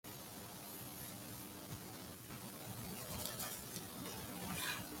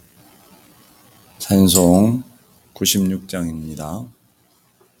찬송 96장입니다.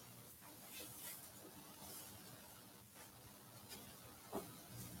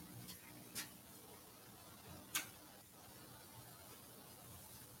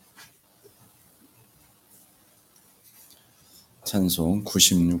 찬송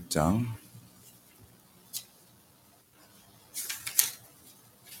 96장.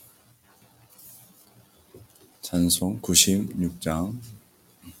 찬송 96장.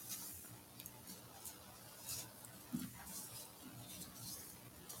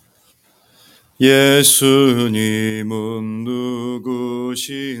 예수님은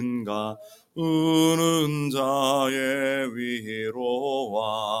누구신가? 우는 자의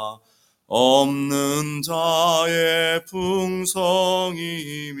위로와 없는 자의 풍성이며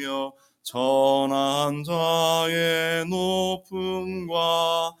천한 자의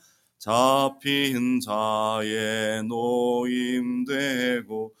높음과 잡힌 자의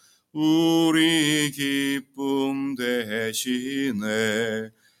노임되고 우리 기쁨 되시네.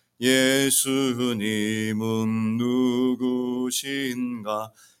 예수님은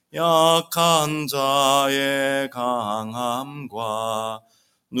누구신가? 약한 자의 강함과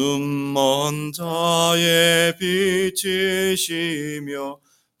눈먼 자의 빛이시며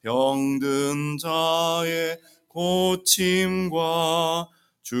병든 자의 고침과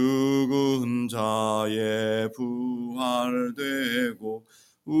죽은 자의 부활되고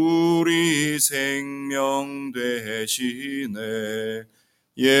우리 생명 되시네.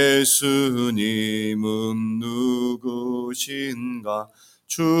 예수님은 누구신가?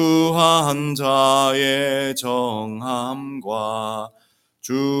 주한 자의 정함과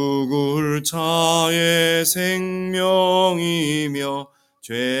죽을 자의 생명이며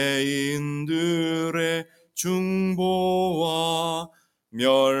죄인들의 중보와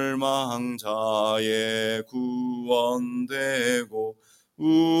멸망자의 구원되고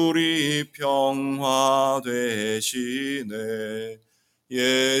우리 평화 되시네.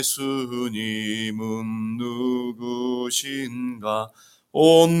 예수님은 누구신가?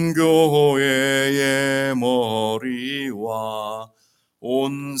 온 교회의 머리와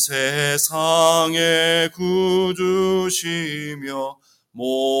온 세상의 구주시며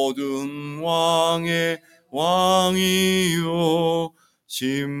모든 왕의 왕이요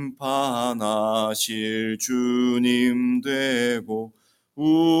심판하실 주님 되고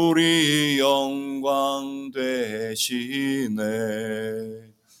우리 영광 되시네.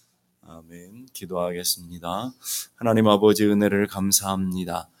 아멘. 기도하겠습니다. 하나님 아버지, 은혜를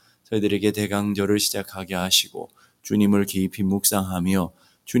감사합니다. 저희들에게 대강절을 시작하게 하시고 주님을 깊이 묵상하며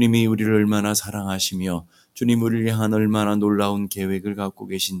주님이 우리를 얼마나 사랑하시며 주님 우리를 향한 얼마나 놀라운 계획을 갖고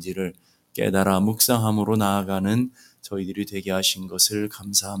계신지를 깨달아 묵상함으로 나아가는 저희들이 되게 하신 것을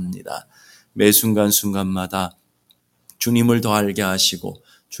감사합니다. 매 순간순간마다 주님을 더 알게 하시고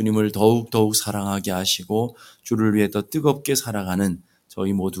주님을 더욱 사랑하게 하시고 주를 위해 더 뜨겁게 살아가는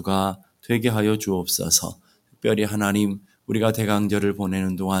저희 모두가 되게 하여 주옵소서. 특별히 하나님, 우리가 대강절을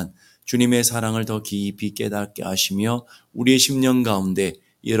보내는 동안 주님의 사랑을 더 깊이 깨닫게 하시며 우리의 심령 가운데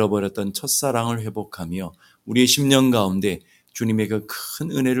잃어버렸던 첫사랑을 회복하며 우리의 심령 가운데 주님의 그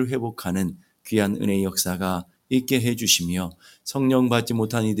큰 은혜를 회복하는 귀한 은혜의 역사가 있게 해주시며 성령 받지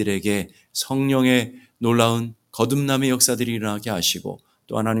못한 이들에게 성령의 놀라운 거듭남의 역사들이 일어나게 하시고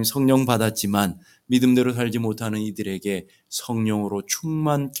또 하나님 성령 받았지만 믿음대로 살지 못하는 이들에게 성령으로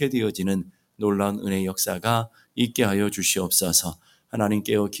충만케 되어지는 놀라운 은혜의 역사가 있게 하여 주시옵소서. 하나님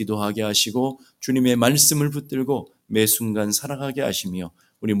깨어 기도하게 하시고 주님의 말씀을 붙들고 매 순간 살아가게 하시며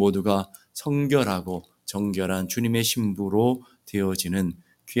우리 모두가 성결하고 정결한 주님의 신부로 되어지는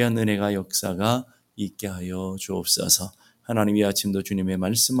귀한 은혜가 역사가 있게 하여 주옵소서. 하나님, 이 아침도 주님의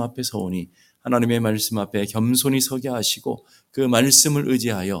말씀 앞에 서오니 하나님의 말씀 앞에 겸손히 서게 하시고 그 말씀을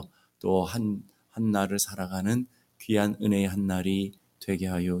의지하여 또 한 날을 살아가는 귀한 은혜의 한 날이 되게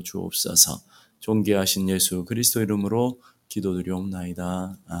하여 주옵소서. 존귀하신 예수 그리스도 이름으로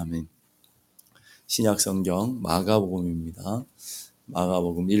기도드리옵나이다. 아멘. 신약성경 마가복음입니다.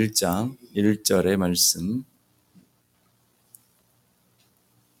 마가복음 1장 1절의 말씀.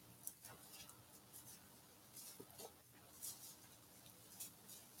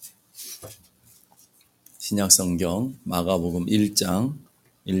 신약성경 마가복음 1장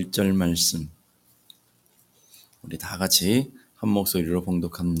 1절 말씀. 우리 다 같이 한 목소리로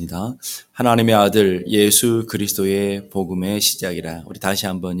봉독합니다. 하나님의 아들 예수 그리스도의 복음의 시작이라. 우리 다시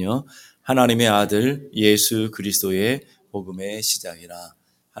한번요. 하나님의 아들 예수 그리스도의 복음의 시작이라.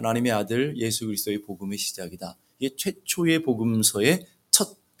 하나님의 아들 예수 그리스도의 복음의 시작이다. 이게 최초의 복음서의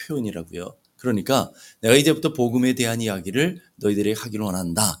첫 표현이라고요. 그러니까 내가 이제부터 복음에 대한 이야기를 너희들에게 하기를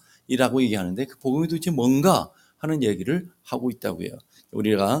원한다 이라고 얘기하는데 그 복음이 도대체 뭔가 하는 얘기를 하고 있다고요.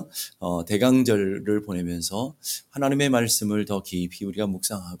 우리가 대강절을 보내면서 하나님의 말씀을 더 깊이 우리가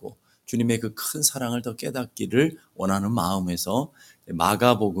묵상하고 주님의 그 큰 사랑을 더 깨닫기를 원하는 마음에서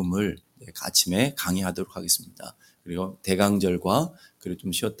마가복음을 아침에 강의하도록 하겠습니다. 그리고 대강절과 그리고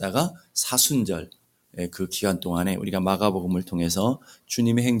좀 쉬었다가 사순절 그 기간 동안에 우리가 마가복음을 통해서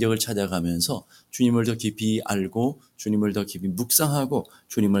주님의 행적을 찾아가면서 주님을 더 깊이 알고 주님을 더 깊이 묵상하고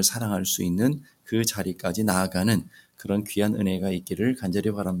주님을 사랑할 수 있는 그 자리까지 나아가는 그런 귀한 은혜가 있기를 간절히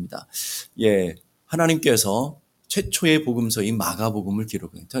바랍니다. 하나님께서 최초의 복음서인 마가복음을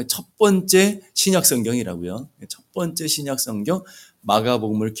기록해요. 첫 번째 신약성경이라고요. 첫 번째 신약성경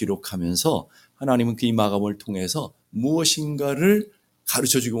마가복음을 기록하면서 하나님은 그 이 마가복음을 통해서 무엇인가를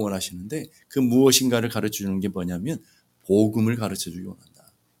가르쳐주기 원하시는데 그 무엇인가를 가르쳐주는 게 뭐냐면 복음을 가르쳐주기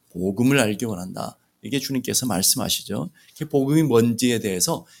원한다. 복음을 알기 원한다. 이게 주님께서 말씀하시죠. 복음이 뭔지에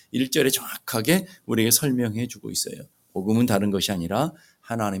대해서 1절에 정확하게 우리에게 설명해 주고 있어요. 복음은 다른 것이 아니라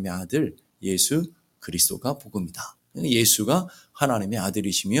하나님의 아들 예수 그리스도가 복음이다. 예수가 하나님의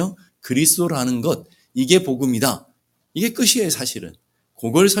아들이시며 그리스도라는 것, 이게 복음이다. 이게 끝이에요, 사실은.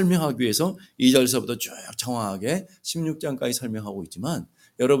 그걸 설명하기 위해서 2절서부터 쭉 정확하게 16장까지 설명하고 있지만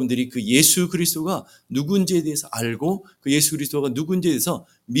여러분들이 그 예수 그리스도가 누군지에 대해서 알고 그 예수 그리스도가 누군지에 대해서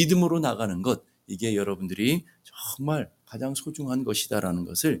믿음으로 나가는 것, 이게 여러분들이 정말 가장 소중한 것이다라는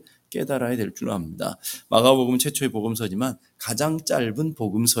것을 깨달아야 될 줄 압니다. 마가복음 최초의 복음서지만 가장 짧은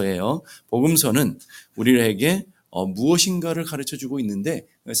복음서예요. 복음서는 우리에게 무엇인가를 가르쳐주고 있는데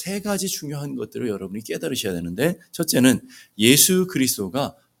세 가지 중요한 것들을 여러분이 깨달으셔야 되는데, 첫째는 예수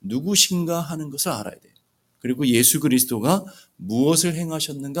그리스도가 누구신가 하는 것을 알아야 돼요. 그리고 예수 그리스도가 무엇을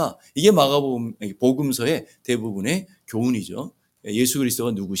행하셨는가, 이게 마가복음 복음서의 대부분의 교훈이죠. 예수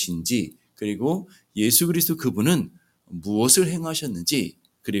그리스도가 누구신지, 그리고 예수 그리스도 그분은 무엇을 행하셨는지,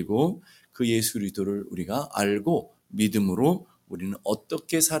 그리고 그 예수 그리스도를 우리가 알고 믿음으로 우리는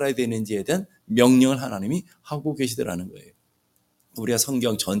어떻게 살아야 되는지에 대한 명령을 하나님이 하고 계시더라는 거예요. 우리가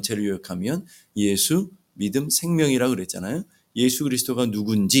성경 전체를 요약하면 예수, 믿음, 생명이라고 그랬잖아요. 예수 그리스도가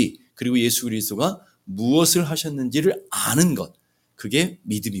누군지, 그리고 예수 그리스도가 무엇을 하셨는지를 아는 것, 그게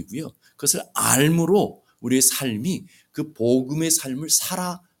믿음이고요. 그것을 알므로 우리의 삶이 그 복음의 삶을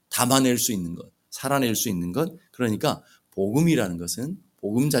담아낼 수 있는 것, 살아낼 수 있는 것. 그러니까 복음이라는 것은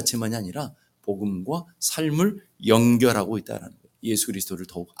복음 자체만이 아니라 복음과 삶을 연결하고 있다는 거예요. 예수 그리스도를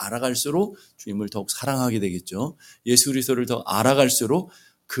더욱 알아갈수록 주님을 더욱 사랑하게 되겠죠. 예수 그리스도를 더 알아갈수록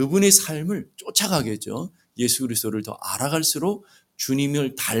그분의 삶을 쫓아가겠죠. 예수 그리스도를 더 알아갈수록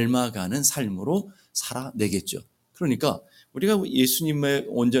주님을 닮아가는 삶으로 살아내겠죠. 그러니까 우리가 예수님의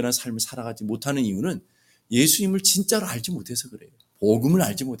온전한 삶을 살아가지 못하는 이유는 예수님을 진짜로 알지 못해서 그래요. 복음을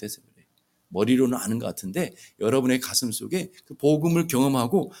알지 못해서 그래요. 머리로는 아는 것 같은데 여러분의 가슴 속에 그 복음을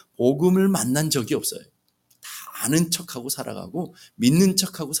경험하고 복음을 만난 적이 없어요. 다 아는 척하고 살아가고 믿는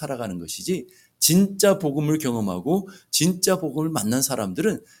척하고 살아가는 것이지, 진짜 복음을 경험하고 진짜 복음을 만난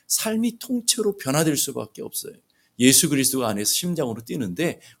사람들은 삶이 통째로 변화될 수밖에 없어요. 예수 그리스도가 안에서 심장으로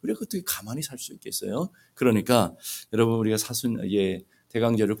뛰는데 우리가 어떻게 가만히 살 수 있겠어요? 그러니까 여러분, 우리가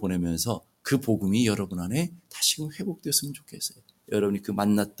대강절을 보내면서 그 복음이 여러분 안에 다시금 회복되었으면 좋겠어요. 여러분이 그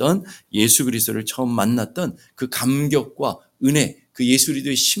만났던 예수 그리스도를 처음 만났던 그 감격과 은혜, 그 예수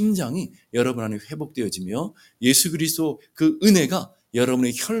그리스도의 심장이 여러분 안에 회복되어지며 예수 그리스도 그 은혜가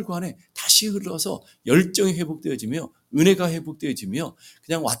여러분의 혈관에 다시 흘러서 열정이 회복되어지며 은혜가 회복되어지며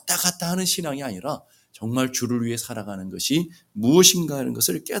그냥 왔다 갔다 하는 신앙이 아니라 정말 주를 위해 살아가는 것이 무엇인가 하는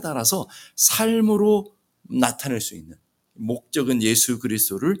것을 깨달아서 삶으로 나타낼 수 있는, 목적은 예수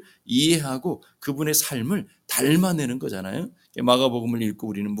그리스도를 이해하고 그분의 삶을 닮아내는 거잖아요. 마가복음을 읽고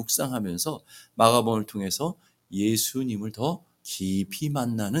우리는 묵상하면서 마가복음을 통해서 예수님을 더 깊이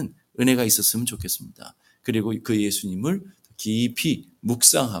만나는 은혜가 있었으면 좋겠습니다. 그리고 그 예수님을 깊이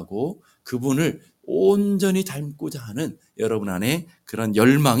묵상하고 그분을 온전히 닮고자 하는 여러분 안에 그런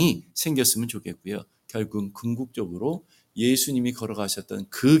열망이 생겼으면 좋겠고요. 결국 궁극적으로 예수님이 걸어가셨던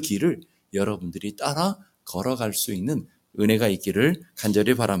그 길을 여러분들이 따라 걸어갈 수 있는 은혜가 있기를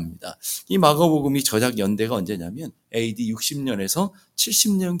간절히 바랍니다. 이 마가복음이 저작 연대가 언제냐면 AD 60년에서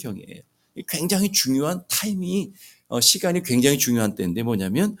 70년경이에요. 굉장히 중요한 타이밍이, 시간이 굉장히 중요한 때인데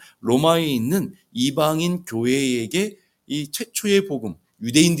뭐냐면 로마에 있는 이방인 교회에게 이 최초의 복음,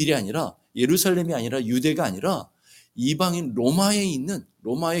 유대인들이 아니라 예루살렘이 아니라 유대가 아니라 이방인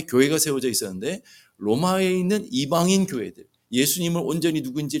로마의 교회가 세워져 있었는데 로마에 있는 이방인 교회들, 예수님을 온전히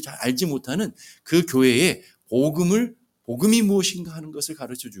누구인지 잘 알지 못하는 그 교회에 복음이 무엇인가 하는 것을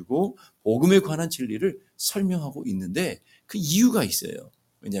가르쳐주고 복음에 관한 진리를 설명하고 있는데 그 이유가 있어요.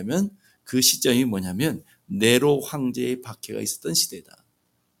 왜냐하면 그 시점이 뭐냐면 네로 황제의 박해가 있었던 시대다.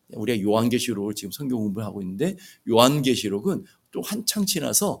 우리가 요한계시록을 지금 성경 공부하고 있는데 요한계시록은 또 한창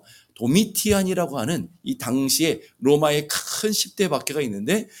지나서 도미티안이라고 하는 이 당시에 로마의 큰 10대 박해가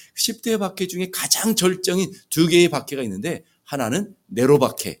있는데 10대 박해 중에 가장 절정인 두 개의 박해가 있는데 하나는 네로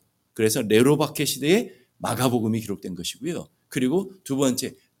박해. 그래서 네로 박해 시대에 마가복음이 기록된 것이고요. 그리고 두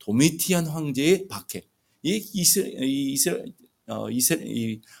번째 도미티안 황제의 박해. 이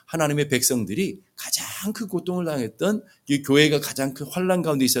하나님의 백성들이 가장 큰 고통을 당했던 이 교회가 가장 큰 환란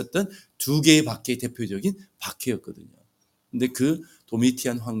가운데 있었던 두 개의 박해의 대표적인 박해였거든요. 근데 그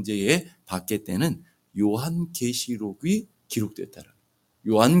도미티안 황제의 박해 때는 요한계시록이 기록됐다라.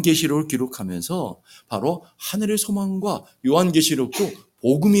 요한계시록을 기록하면서 바로 하늘의 소망과 요한계시록도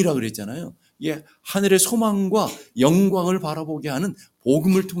복음이라 그랬잖아요. 예, 하늘의 소망과 영광을 바라보게 하는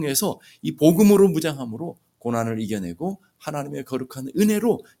복음을 통해서 이 복음으로 무장함으로 고난을 이겨내고 하나님의 거룩한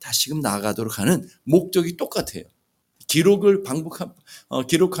은혜로 다시금 나아가도록 하는 목적이 똑같아요. 기록하는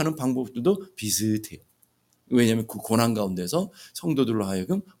방법들도 비슷해요. 왜냐하면 그 고난 가운데서 성도들로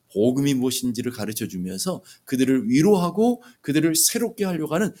하여금 복음이 무엇인지를 가르쳐 주면서 그들을 위로하고 그들을 새롭게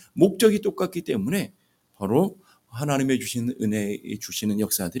하려고 하는 목적이 똑같기 때문에 바로 하나님의 주시는 은혜에 주시는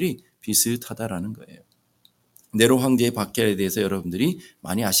역사들이 비슷하다라는 거예요. 네로 황제의 박해에 대해서 여러분들이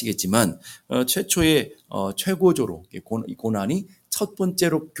많이 아시겠지만 최초의 최고조로 고난이 첫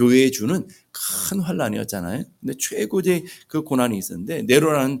번째로 교회에 주는 큰 환란이었잖아요. 근데 최고의 그 고난이 있었는데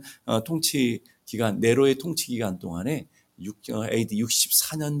네로라는 네로의 통치 기간 동안에 AD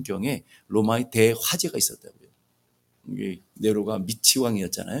 64년경에 로마의 대화재가 있었다고요. 네로가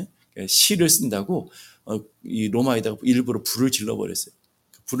미치왕이었잖아요. 시를 쓴다고 이 로마에다가 일부러 불을 질러버렸어요.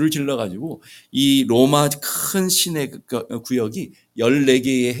 불을 질러가지고 이 로마 큰 시내 구역이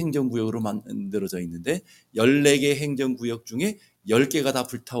 14개의 행정구역으로 만들어져 있는데 14개의 행정구역 중에 10개가 다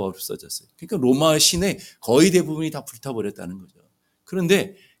불타워 없어졌어요. 그러니까 로마 시내 거의 대부분이 다 불타버렸다는 거죠.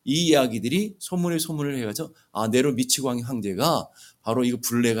 그런데 이 이야기들이 소문을 해가지고 네로 미치광이 황제가 바로 이거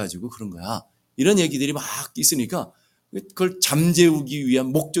불내가지고 그런 거야. 이런 얘기들이 막 있으니까 그걸 잠재우기 위한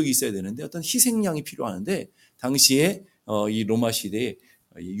목적이 있어야 되는데 어떤 희생양이 필요하는데 당시에 이 로마 시대에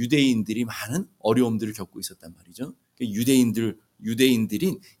유대인들이 많은 어려움들을 겪고 있었단 말이죠.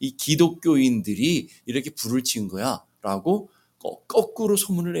 유대인들인 이 기독교인들이 이렇게 불을 지은 거야라고 거꾸로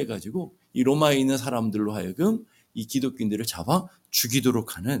소문을 내가지고 이 로마에 있는 사람들로 하여금 이 기독교인들을 잡아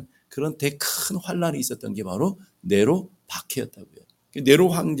죽이도록 하는 그런 큰 환란이 있었던 게 바로 네로 박해였다고요. 네로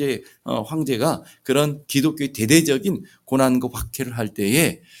황제가 그런 기독교의 대대적인 고난과 박해를 할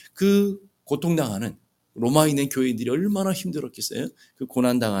때에 그 고통당하는 로마에 있는 교회인들이 얼마나 힘들었겠어요. 그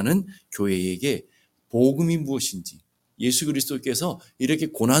고난당하는 교회에게 복음이 무엇인지, 예수 그리스도께서 이렇게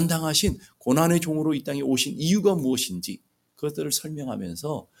고난당하신 고난의 종으로 이 땅에 오신 이유가 무엇인지 그것들을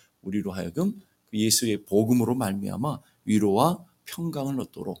설명하면서 우리로 하여금 예수의 복음으로 말미암아 위로와 평강을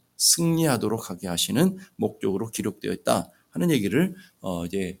얻도록 승리하도록 하게 하시는 목적으로 기록되어 있다 하는 얘기를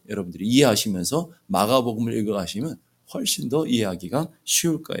이제 여러분들이 이해하시면서 마가복음을 읽어가시면 훨씬 더 이해하기가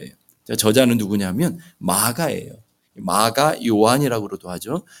쉬울 거예요. 저자는 누구냐면 마가예요. 마가 요한이라고도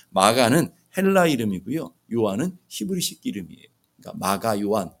하죠. 마가는 헬라 이름이고요. 요한은 히브리식 이름이에요. 그러니까 마가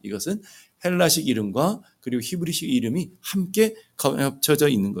요한 이것은 헬라식 이름과 그리고 히브리식 이름이 함께 합쳐져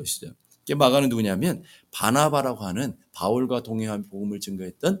있는 것이죠. 마가는 누구냐면 바나바라고 하는 바울과 동행한 복음을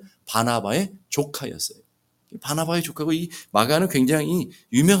증거했던 바나바의 조카였어요. 바나바의 조카고 이 마가는 굉장히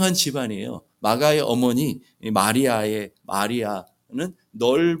유명한 집안이에요. 마가의 어머니 마리아는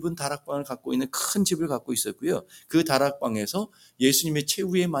넓은 다락방을 갖고 있는 큰 집을 갖고 있었고요. 그 다락방에서 예수님의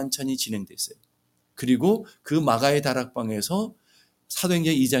최후의 만찬이 진행됐어요. 그리고 그 마가의 다락방에서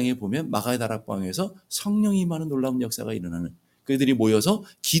사도행전 2장에 보면 마가의 다락방에서 성령이 임하는 놀라운 역사가 일어나는 그들이 모여서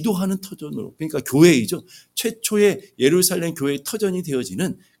기도하는 터전으로 그러니까 교회이죠. 최초의 예루살렘 교회의 터전이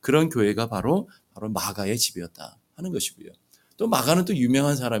되어지는 그런 교회가 바로 마가의 집이었다 하는 것이고요. 또 마가는 또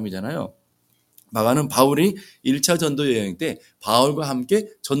유명한 사람이잖아요. 마가는 바울이 1차 전도 여행 때 바울과 함께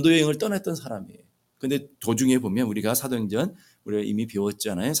전도 여행을 떠났던 사람이에요. 근데 도중에 보면 우리가 이미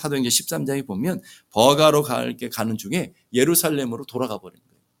배웠잖아요. 사도행전 13장에 보면 버가로 가는 중에 예루살렘으로 돌아가 버린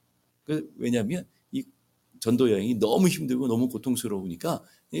거예요. 왜냐하면 이 전도 여행이 너무 힘들고 너무 고통스러우니까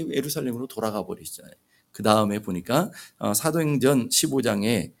예루살렘으로 돌아가 버리시잖아요. 그 다음에 보니까 사도행전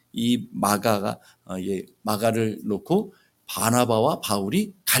 15장에 이 마가를 놓고 바나바와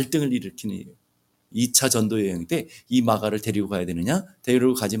바울이 갈등을 일으키는 일이에요. 2차 전도 여행 때 이 마가를 데리고 가야 되느냐,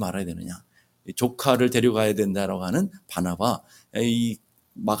 데리고 가지 말아야 되느냐. 조카를 데려가야 된다라고 하는 바나바, 이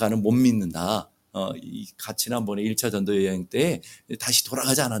마가는 못 믿는다. 지난번에 1차 전도 여행 때 다시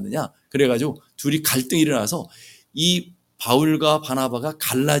돌아가지 않았느냐. 그래가지고 둘이 갈등이 일어나서 이 바울과 바나바가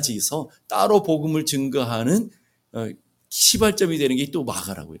갈라지서 따로 복음을 증거하는 시발점이 되는 게 또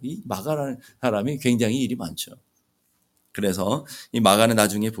마가라고요. 이 마가라는 사람이 굉장히 일이 많죠. 그래서 이 마가는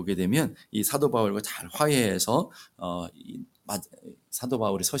나중에 보게 되면 이 사도 바울과 잘 화해해서 사도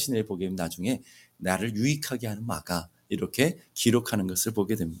바울의 서신을 보게 되면 나중에 나를 유익하게 하는 마가 이렇게 기록하는 것을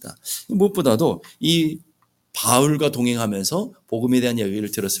보게 됩니다. 무엇보다도 이 바울과 동행하면서 복음에 대한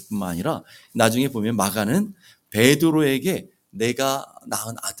이야기를 들었을 뿐만 아니라 나중에 보면 마가는 베드로에게 내가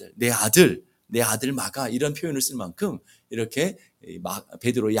낳은 아들, 내 아들 마가 이런 표현을 쓸 만큼 이렇게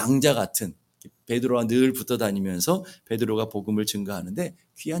베드로 양자 같은 베드로와 늘 붙어 다니면서 베드로가 복음을 증거하는데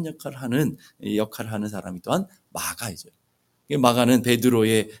귀한 역할을 하는 사람이 또한 마가이죠. 마가는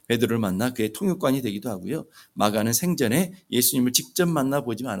베드로를 만나 그의 통역관이 되기도 하고요. 마가는 생전에 예수님을 직접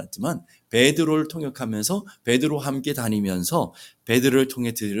만나보지 않았지만 베드로를 통역하면서 베드로와 함께 다니면서 베드로를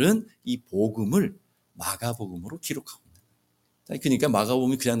통해 들은 이 복음을 마가복음으로 기록하고 있습니다. 그러니까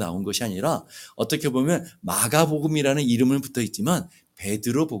마가복음이 그냥 나온 것이 아니라 어떻게 보면 마가복음이라는 이름은 붙어 있지만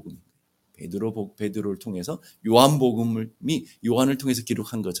베드로복음입니다. 베드로를 통해서 요한을 통해서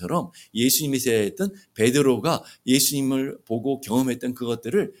기록한 것처럼 예수님이 제자였던 베드로가 예수님을 보고 경험했던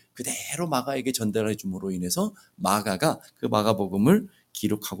그것들을 그대로 마가에게 전달해 줌으로 인해서 마가가 그 마가복음을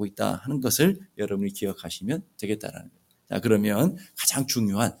기록하고 있다 하는 것을 여러분이 기억하시면 되겠다라는 거예요. 자, 그러면 가장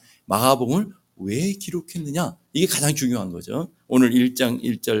중요한 마가복음을 왜 기록했느냐? 이게 가장 중요한 거죠. 오늘 1장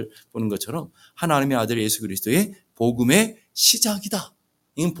 1절 보는 것처럼 하나님의 아들 예수 그리스도의 복음의 시작이다.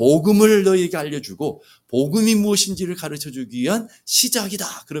 이건 복음을 너희에게 알려주고 복음이 무엇인지를 가르쳐주기 위한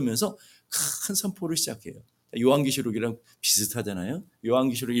시작이다. 그러면서 큰 선포를 시작해요. 요한계시록이랑 비슷하잖아요.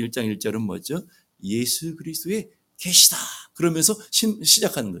 요한계시록 1장 1절은 뭐죠? 예수 그리스도의 계시다. 그러면서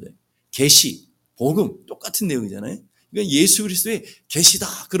시작하는 거예요. 계시, 복음 똑같은 내용이잖아요. 그러니까 예수 그리스도의 계시다.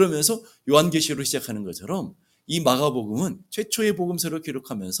 그러면서 요한계시록을 시작하는 것처럼 이 마가복음은 최초의 복음서를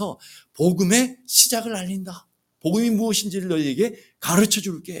기록하면서 복음의 시작을 알린다. 복음이 무엇인지를 너희에게 가르쳐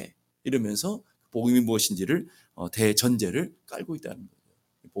줄게. 이러면서 복음이 무엇인지를 대전제를 깔고 있다는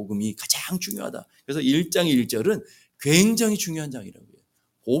거예요. 복음이 가장 중요하다. 그래서 1장 1절은 굉장히 중요한 장이라고요.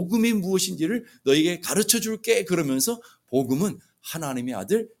 복음이 무엇인지를 너희에게 가르쳐 줄게. 그러면서 복음은 하나님의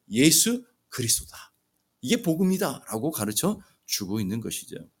아들 예수 그리스도다. 이게 복음이다 라고 가르쳐 주고 있는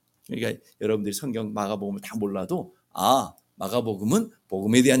것이죠. 그러니까 여러분들이 성경 마가복음을 다 몰라도 마가복음은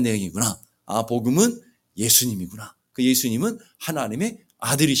복음에 대한 내용이구나. 복음은 예수님이구나. 그 예수님은 하나님의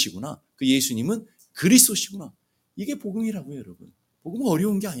아들이시구나. 그 예수님은 그리스도시구나. 이게 복음이라고요, 여러분. 복음은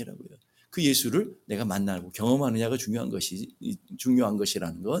어려운 게 아니라고요. 그 예수를 내가 만나고 경험하느냐가 중요한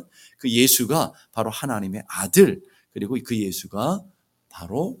것이라는 것. 그 예수가 바로 하나님의 아들, 그리고 그 예수가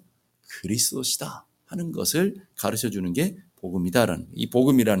바로 그리스도시다 하는 것을 가르쳐 주는 게 복음이다라는 거예요. 이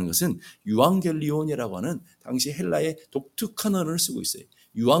복음이라는 것은 유앙겔리온이라고 하는 당시 헬라의 독특한 언어를 쓰고 있어요.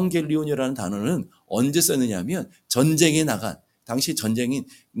 유앙겔리온이라는 단어는 언제 썼느냐 하면 전쟁에 나간, 당시 전쟁인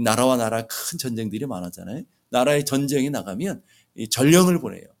나라와 나라 큰 전쟁들이 많았잖아요. 나라의 전쟁에 나가면 전령을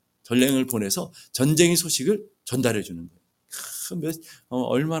보내요. 전령을 보내서 전쟁의 소식을 전달해 주는 거예요.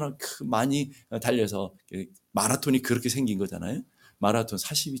 얼마나 많이 달려서 마라톤이 그렇게 생긴 거잖아요. 마라톤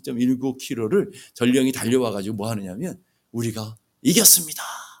 42.19km를 전령이 달려와가지고 뭐 하느냐면 우리가 이겼습니다.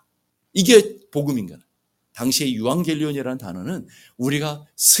 이게 복음인가? 당시에 유앙겔리온이라는 단어는 우리가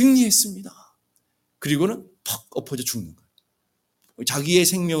승리했습니다. 그리고는 퍽 엎어져 죽는 거예요. 자기의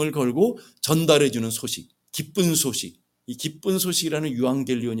생명을 걸고 전달해주는 소식, 기쁜 소식. 이 기쁜 소식이라는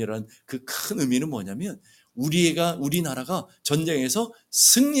유앙겔리온이라는 그 큰 의미는 뭐냐면 우리나라가 전쟁에서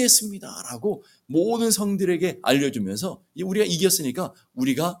승리했습니다라고 모든 성들에게 알려주면서 우리가 이겼으니까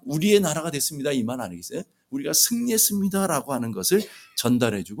우리의 나라가 됐습니다. 이 말 아니겠어요? 우리가 승리했습니다라고 하는 것을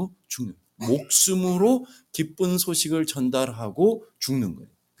전달해주고 죽는 거예요. 목숨으로 기쁜 소식을 전달하고 죽는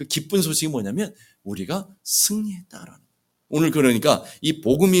거예요. 그 기쁜 소식이 뭐냐면 우리가 승리했다라는 거예요. 오늘 그러니까 이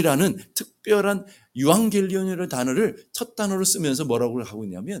복음이라는 특별한 유앙겔리온이라는 단어를 첫 단어로 쓰면서 뭐라고 하고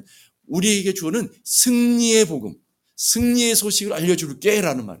있냐면 우리에게 주어는 승리의 복음, 승리의 소식을 알려줄게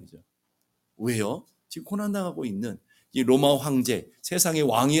라는 말이죠. 왜요? 지금 고난당하고 있는 이 로마 황제, 세상의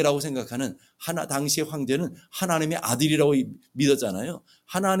왕이라고 생각하는 당시의 황제는 하나님의 아들이라고 믿었잖아요.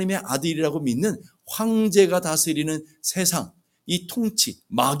 하나님의 아들이라고 믿는 황제가 다스리는 세상, 이 통치,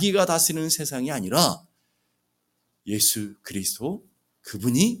 마귀가 다스리는 세상이 아니라 예수 그리스도,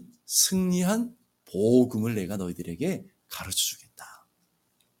 그분이 승리한 복음을 내가 너희들에게 가르쳐 주겠다.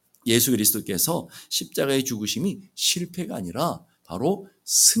 예수 그리스도께서 십자가의 죽으심이 실패가 아니라 바로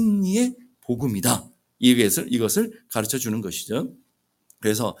승리의 복음이다. 이것을 가르쳐 주는 것이죠.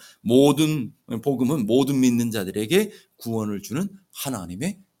 그래서 모든 복음은 모든 믿는 자들에게 구원을 주는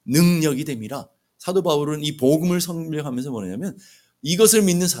하나님의 능력이 됨이라. 사도 바울은 이 복음을 설명하면서 뭐냐면 이것을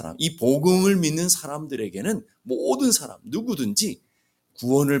믿는 사람, 이 복음을 믿는 사람들에게는 모든 사람, 누구든지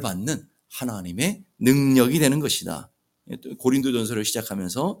구원을 받는 하나님의 능력이 되는 것이다. 고린도전서를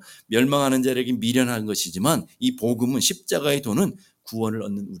시작하면서 멸망하는 자에게 미련한 것이지만 이 복음은 십자가의 도는 구원을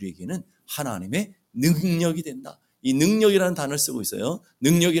얻는 우리에게는 하나님의 능력이 된다. 이 능력이라는 단어를 쓰고 있어요.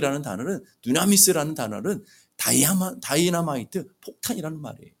 능력이라는 단어는 두나미스라는 단어는 다이나마이트, 폭탄이라는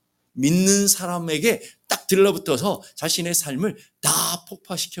말이에요. 믿는 사람에게 딱 들러붙어서 자신의 삶을 다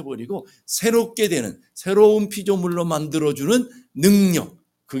폭파시켜버리고 새롭게 되는, 새로운 피조물로 만들어주는 능력,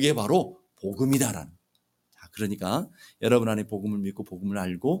 그게 바로 복음이다라는. 그러니까 여러분 안에 복음을 믿고 복음을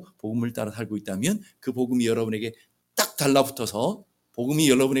알고 복음을 따라 살고 있다면 그 복음이 여러분에게 딱 달라붙어서, 복음이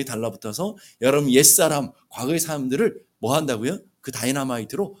여러분에게 달라붙어서 여러분 옛사람, 과거의 사람들을 뭐 한다고요? 그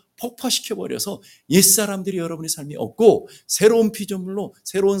다이나마이트로 폭파시켜버려서 옛사람들이 여러분의 삶이 없고 새로운 피조물로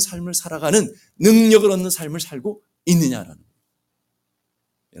새로운 삶을 살아가는 능력을 얻는 삶을 살고 있느냐라는 거예요.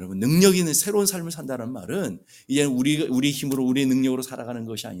 여러분, 능력 있는 새로운 삶을 산다는 말은 이제 우리 힘으로, 우리의 능력으로 살아가는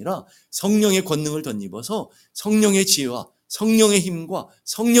것이 아니라 성령의 권능을 덧입어서 성령의 지혜와 성령의 힘과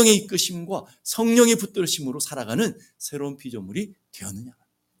성령의 이끄심과 성령의 붙들심으로 살아가는 새로운 피조물이 되었느냐.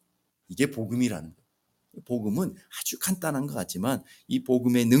 이게 복음이라는 거예요. 복음은 아주 간단한 것 같지만 이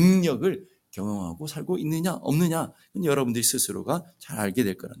복음의 능력을 경험하고 살고 있느냐 없느냐 여러분들이 스스로가 잘 알게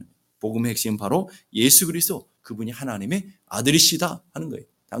될 거라는 거예요. 복음의 핵심은 바로 예수 그리스도, 그분이 하나님의 아들이시다 하는 거예요.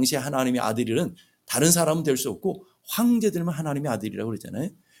 당시에 하나님의 아들은 다른 사람은 될 수 없고 황제들만 하나님의 아들이라고 그러잖아요.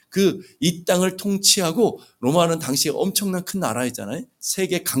 이 땅을 통치하고, 로마는 당시에 엄청난 큰 나라였잖아요.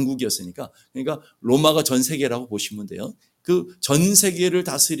 세계 강국이었으니까. 그러니까 로마가 전 세계라고 보시면 돼요. 그 전 세계를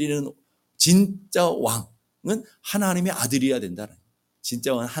다스리는 진짜 왕은 하나님의 아들이어야 된다는 거예요.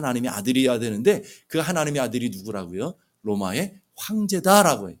 진짜 왕은 하나님의 아들이어야 되는데 그 하나님의 아들이 누구라고요? 로마의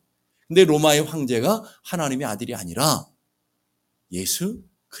황제다라고 해요. 근데 로마의 황제가 하나님의 아들이 아니라 예수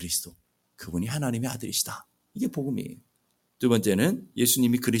그리스도, 그분이 하나님의 아들이시다. 이게 복음이에요. 두 번째는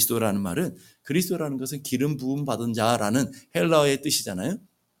예수님이 그리스도라는 말은, 그리스도라는 것은 기름 부음 받은 자라는 헬라어의 뜻이잖아요.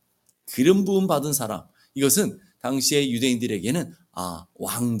 기름 부음 받은 사람, 이것은 당시의 유대인들에게는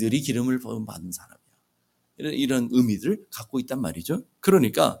왕들이 기름을 부음 받은 사람이야, 이런 의미를 갖고 있단 말이죠.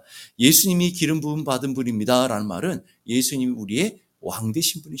 그러니까 예수님이 기름 부음 받은 분입니다 라는 말은 예수님이 우리의 왕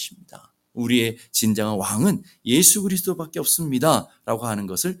되신 분이십니다. 우리의 진정한 왕은 예수 그리스도밖에 없습니다 라고 하는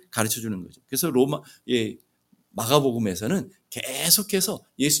것을 가르쳐주는 거죠. 그래서 마가복음에서는 계속해서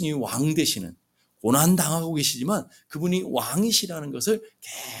예수님이 왕 되시는, 고난당하고 계시지만 그분이 왕이시라는 것을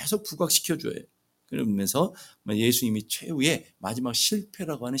계속 부각시켜줘요. 그러면서 예수님이 최후의 마지막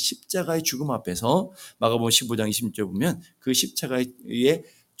실패라고 하는 십자가의 죽음 앞에서 마가복음 15장 20절 보면 그 십자가의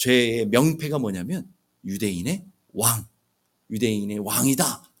죄의 명패가 뭐냐면 유대인의 왕, 유대인의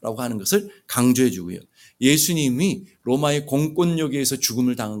왕이다 라고 하는 것을 강조해 주고요. 예수님이 로마의 공권력에서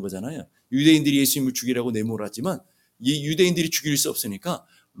죽음을 당한 거잖아요. 유대인들이 예수님을 죽이라고 내몰았지만 이 유대인들이 죽일 수 없으니까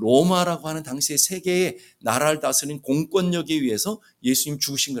로마라고 하는 당시의 세계의 나라를 다스리는 공권력에 의해서 예수님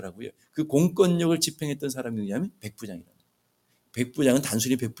죽으신 거라고요. 그 공권력을 집행했던 사람이 누구냐면 백부장이라는 거예요. 백부장은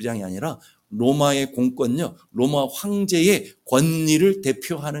단순히 백부장이 아니라 로마의 공권력, 로마 황제의 권위를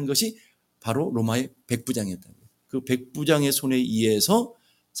대표하는 것이 바로 로마의 백부장이었다는 거예요. 그 백부장의 손에 의해서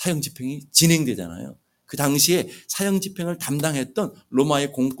사형집행이 진행되잖아요. 그 당시에 사형집행을 담당했던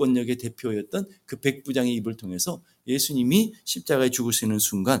로마의 공권력의 대표였던 그 백부장의 입을 통해서 예수님이 십자가에 죽으시는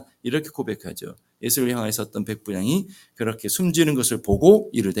순간 이렇게 고백하죠. 예수를 향해서 어떤 백부장이 그렇게 숨지는 것을 보고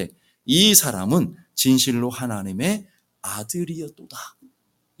이르되 이 사람은 진실로 하나님의 아들이었도다.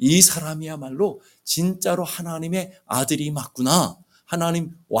 이 사람이야말로 진짜로 하나님의 아들이 맞구나,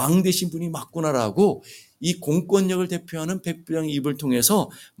 하나님 왕 되신 분이 맞구나라고 이 공권력을 대표하는 백부장의 입을 통해서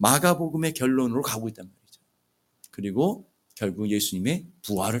마가복음의 결론으로 가고 있단 말이죠. 그리고 결국 예수님의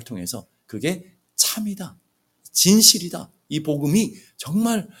부활을 통해서 그게 참이다, 진실이다, 이 복음이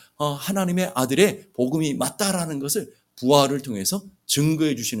정말 하나님의 아들의 복음이 맞다라는 것을 부활을 통해서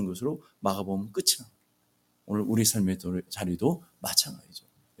증거해 주시는 것으로 마가복음 끝이 납니다. 오늘 우리 삶의 자리도 마찬가지죠.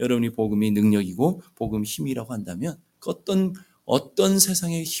 여러분이 복음이 능력이고 복음 힘이라고 한다면 어떤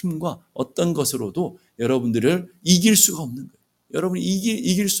세상의 힘과 어떤 것으로도 여러분들을 이길 수가 없는 거예요. 여러분이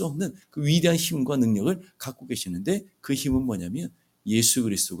이길 수 없는 그 위대한 힘과 능력을 갖고 계시는데 그 힘은 뭐냐면 예수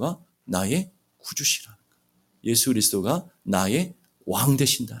그리스도가 나의 구주시라는 거예요. 예수 그리스도가 나의 왕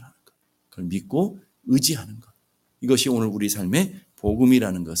되신다는 것. 그걸 믿고 의지하는 것. 이것이 오늘 우리 삶의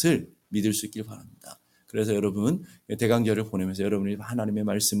복음이라는 것을 믿을 수 있길 바랍니다. 그래서 여러분 대강절을 보내면서 여러분이 하나님의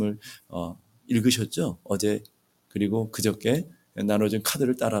말씀을 읽으셨죠? 어제 그리고 그저께 나눠준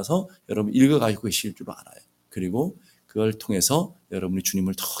카드를 따라서 여러분 읽어가지고 계실 줄 알아요. 그리고 그걸 통해서 여러분이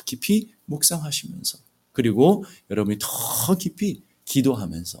주님을 더 깊이 묵상하시면서, 그리고 여러분이 더 깊이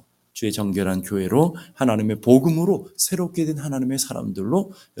기도하면서 주의 정결한 교회로 하나님의 복음으로 새롭게 된 하나님의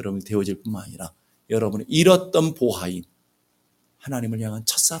사람들로 여러분이 되어질 뿐만 아니라 여러분이 잃었던 보화인 하나님을 향한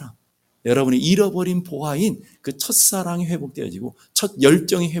첫사랑, 여러분이 잃어버린 보화인 그 첫사랑이 회복되어지고 첫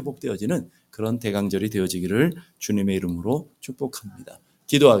열정이 회복되어지는 그런 대강절이 되어지기를 주님의 이름으로 축복합니다.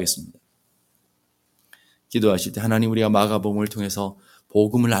 기도하겠습니다. 기도하실 때 하나님, 우리가 마가복음을 통해서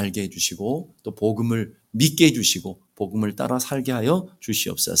복음을 알게 해주시고 또 복음을 믿게 해주시고 복음을 따라 살게 하여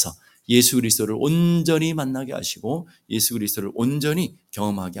주시옵소서. 예수 그리스도를 온전히 만나게 하시고 예수 그리스도를 온전히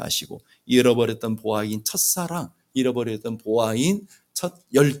경험하게 하시고 잃어버렸던 보화인 첫사랑, 잃어버렸던 보화인 첫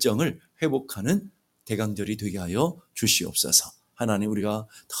열정을 회복하는 대강절이 되게 하여 주시옵소서. 하나님, 우리가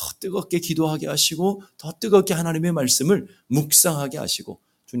더 뜨겁게 기도하게 하시고 더 뜨겁게 하나님의 말씀을 묵상하게 하시고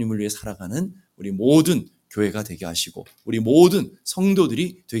주님을 위해 살아가는 우리 모든 교회가 되게 하시고 우리 모든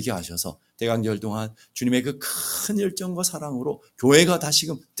성도들이 되게 하셔서 대강절 동안 주님의 그 큰 열정과 사랑으로 교회가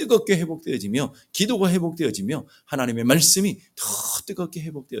다시금 뜨겁게 회복되어지며 기도가 회복되어지며 하나님의 말씀이 더 뜨겁게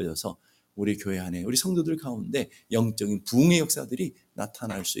회복되어져서 우리 교회 안에 우리 성도들 가운데 영적인 부흥의 역사들이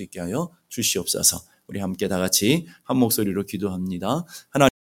나타날 수 있게 하여 주시옵소서. 우리 함께 다 같이 한 목소리로 기도합니다. 하나님,